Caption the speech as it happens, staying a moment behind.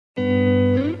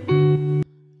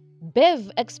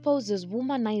Bev exposes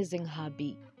womanizing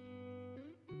hubby.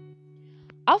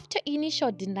 After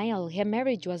initial denial her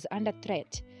marriage was under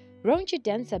threat, raunchy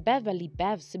dancer Beverly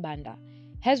Bev Sibanda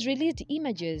has released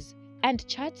images and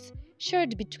chats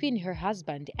shared between her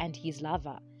husband and his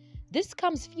lover. This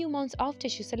comes few months after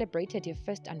she celebrated her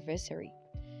first anniversary.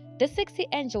 The sexy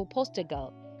angel poster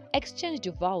girl exchanged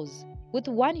vows with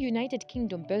one United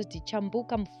Kingdom-based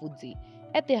Chambuka Mfudzi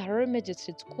at the Harare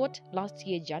Magistrates Court last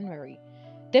year, January.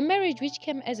 The marriage, which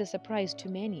came as a surprise to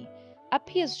many,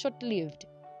 appears short-lived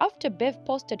after Bev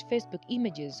posted Facebook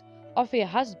images of her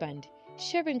husband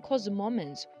sharing cozy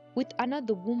moments with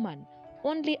another woman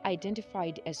only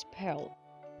identified as Pearl.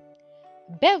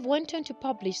 Bev went on to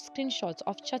publish screenshots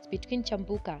of chats between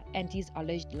Chambuka and his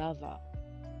alleged lover.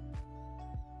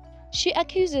 She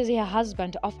accuses her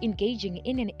husband of engaging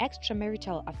in an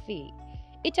extramarital affair.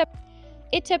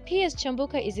 It appears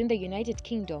Chambuka is in the United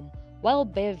Kingdom while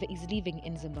Bev is living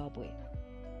in Zimbabwe.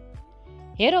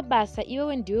 Hero basa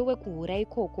iwe ndiwe kuhura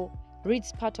ikoko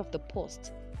reads part of the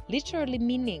post, literally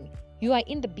meaning you are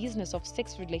in the business of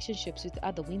sex relationships with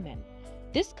other women.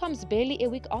 This comes barely a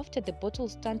week after the bottle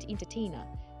stunt entertainer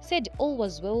said all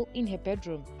was well in her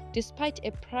bedroom despite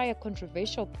a prior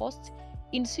controversial post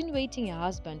insinuating her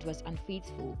husband was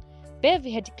unfaithful. Bev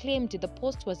had claimed the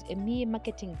post was a mere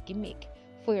marketing gimmick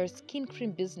for her skin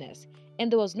cream business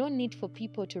and there was no need for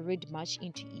people to read much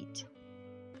into it.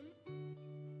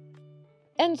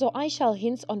 Enzo Ishall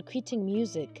hints on quitting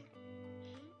music.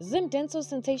 Zim dancehall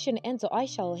sensation Enzo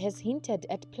Ishall has hinted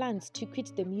at plans to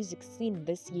quit the music scene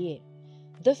this year.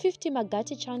 The 50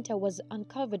 Magati chanter was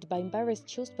uncovered by Mbare's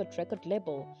Chillspot record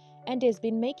label and has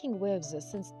been making waves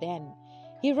since then.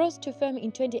 He rose to fame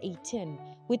in 2018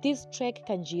 with his track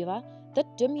Kanjiva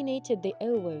that dominated the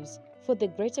airwaves for the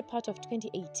greater part of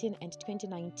 2018 and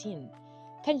 2019.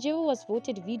 Kanjiva was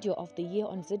voted Video of the Year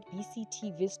on ZBC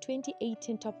TV's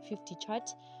 2018 Top 50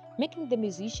 chart, making the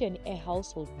musician a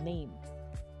household name.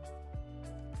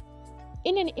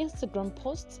 In an Instagram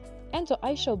post, Enzo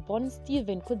Ishall-born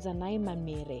Stephen Kudzanai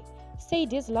Manmere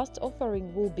said his last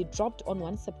offering will be dropped on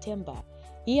 1 September.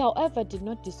 He, however, did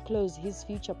not disclose his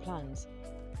future plans.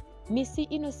 Misi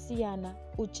inosiyana,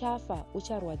 uchafa,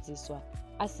 ucharwadziswa,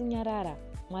 asinyarara,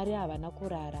 mwari havana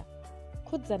kurara.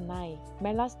 Kudzanai,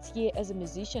 My Last Year as a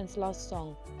Musician's Last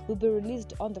Song, will be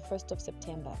released on the 1st of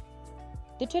September.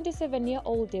 The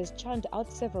 27-year-old has churned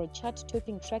out several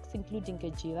chart-topping tracks including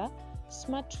Kajiva,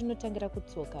 Smart Trinotangira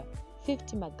Kutsoka,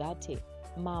 50 Magate,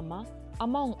 Mama,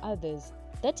 among others,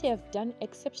 that have done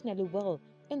exceptionally well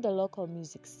in the local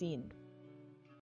music scene.